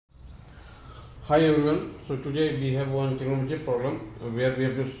Hi everyone. So today we have one trigonometry problem where we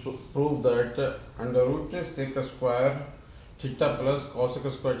have to prove that under root sec square theta plus cosec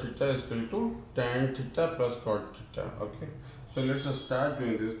square theta is equal to tan theta plus cot theta. Okay. So let's start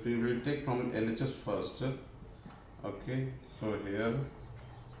doing this. We will take from LHS first. Okay. So here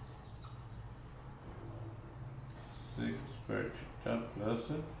sec square theta plus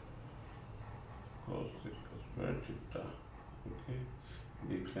cosec square theta. Okay.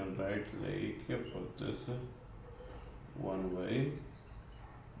 We can write like for this 1 by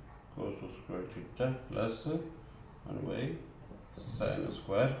cos square theta plus 1 by sin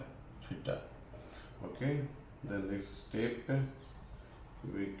square theta. Okay, the next step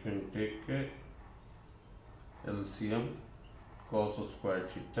we can take LCM cos square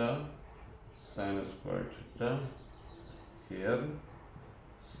theta sin square theta. Here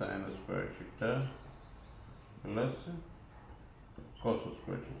sin square theta plus cos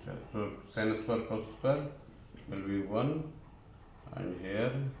square theta. So sin square cos square will be 1, and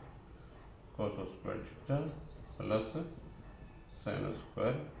here cos square theta plus sin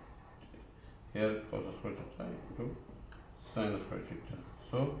square, here cos square theta into sin square theta.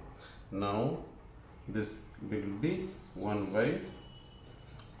 So now this will be 1 by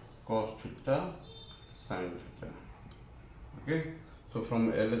cos theta sin theta. Okay, so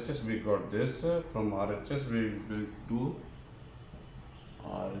from LHS we got this. From RHS we will do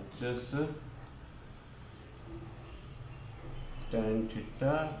RHS tan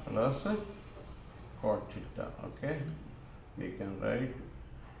theta plus cot theta. Okay, we can write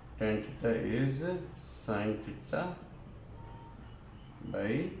tan theta is sin theta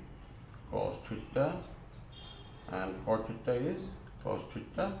by cos theta, and cot theta is cos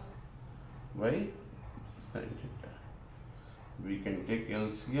theta by sin theta. We can take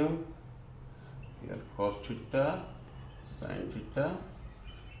LCM. Here cos theta sin theta,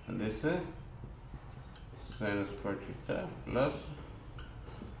 and this sin square theta plus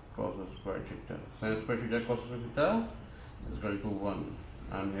cos square theta. Sin square theta cos square theta is equal to 1,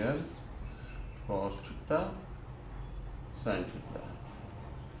 and here cos theta sin theta.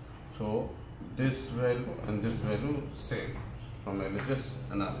 So this value and this value same from LHS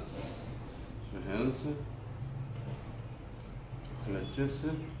analysis. So hence LHS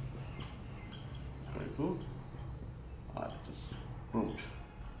equal to RHS proved.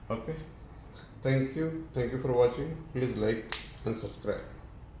 Okay. Thank you for watching. Please like and subscribe.